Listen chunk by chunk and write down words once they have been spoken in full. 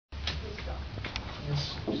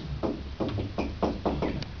Yes.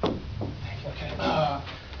 Okay.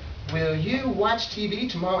 Will you watch TV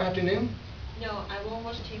tomorrow afternoon? No, I won't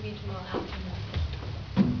watch TV tomorrow afternoon.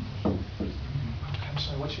 Okay, I'm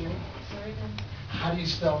sorry, what's your name? Serena. How do you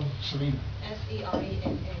spell Serena?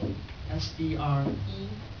 S-E-R-E-N-A. S-E-R-E-N-A.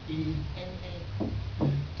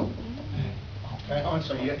 Okay, oh, I'm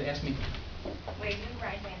sorry, you have to ask me. Will you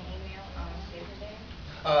write an email on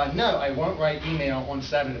Saturday? No, I won't write email on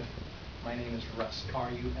Saturday. My name is Russ,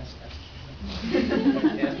 R-U-S-S.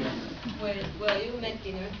 Will you make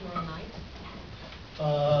dinner tomorrow night?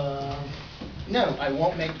 No, I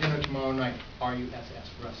won't make dinner tomorrow night. R-U-S-S,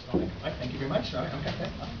 Russ. All right, thank you very much. All right,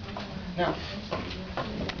 okay. Now,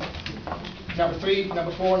 number 3,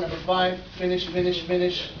 number 4, number 5, finish.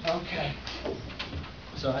 Okay.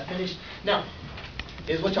 So I finished. Now,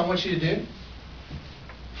 here's what I want you to do.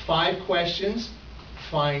 5 questions,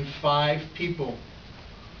 find 5 people.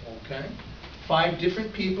 Okay? 5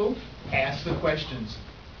 different people, ask the questions.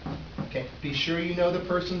 Okay, be sure you know the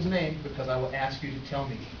person's name because I will ask you to tell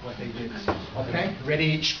me what they did. Okay,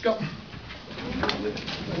 ready, go.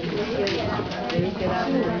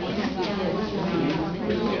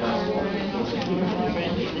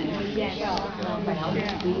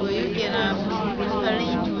 Will you get up early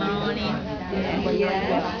tomorrow morning? Okay,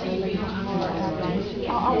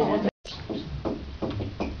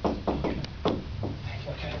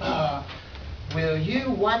 will you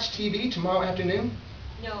watch TV tomorrow afternoon?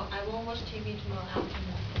 No, I won't watch TV tomorrow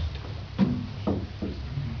afternoon.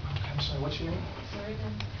 Okay, I'm sorry, what's your name?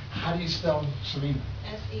 Serena. How do you spell Serena?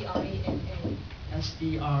 S-E-R-E-N-A.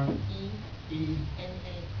 S-E-R-E-N-A.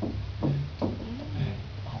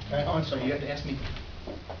 Okay, oh, I'm sorry, you have to ask me.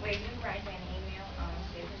 Will you write an email on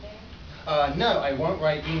Saturday? No, I won't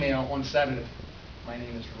write email on Saturday. My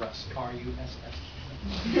name is Russ, R-U-S-S.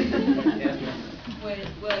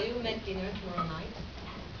 Will you make dinner tomorrow night?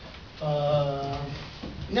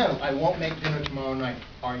 No, I won't make dinner tomorrow night.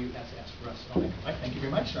 R-U-S-S, Russ. All right, thank you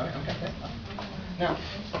very much. All right, okay. Now,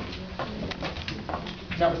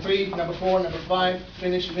 number 3, number 4, number 5,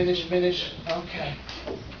 finish. Okay.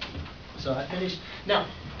 So I finished. Now,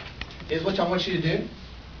 here's what I want you to do.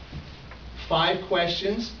 5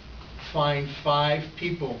 questions, find 5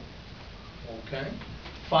 people. Okay?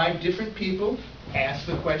 5 different people, ask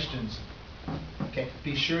the questions. Okay,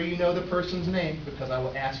 be sure you know the person's name because I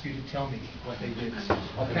will ask you to tell me what they did.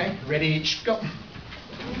 Okay, ready, go.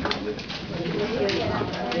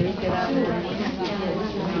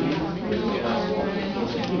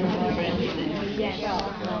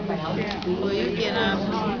 Will you get up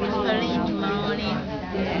early tomorrow morning?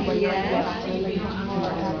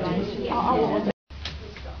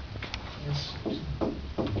 Yes.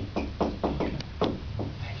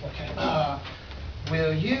 Okay.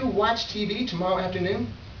 Will you watch TV tomorrow afternoon?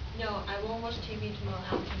 No, I won't watch TV tomorrow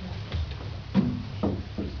afternoon.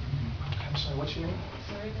 Okay, I'm sorry, what's your name?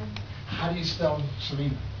 Serena. How do you spell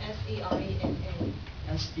Serena? S-E-R-E-N-A.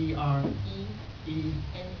 S-E-R-E-N-A.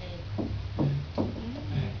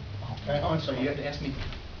 Okay, oh, I'm sorry, you have to ask me.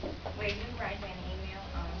 Will you write an email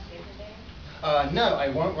on Saturday? No, I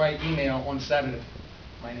won't write email on Saturday.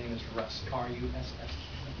 My name is Russ, R-U-S-S.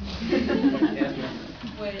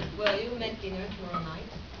 Will you make dinner tomorrow night?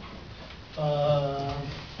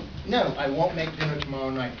 No, I won't make dinner tomorrow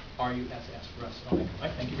night. R-U-S-S, Russ. All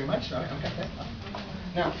right, thank you very much. All right, okay.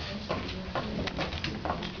 Now,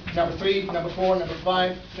 number 3, number 4, number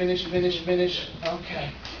 5, finish.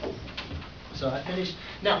 Okay. So I finished.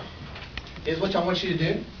 Now, here's what I want you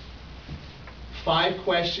to do. 5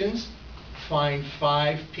 questions, find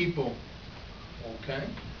 5 people. Okay?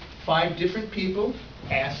 5 different people,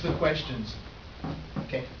 ask the questions.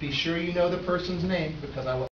 Okay, be sure you know the person's name because I will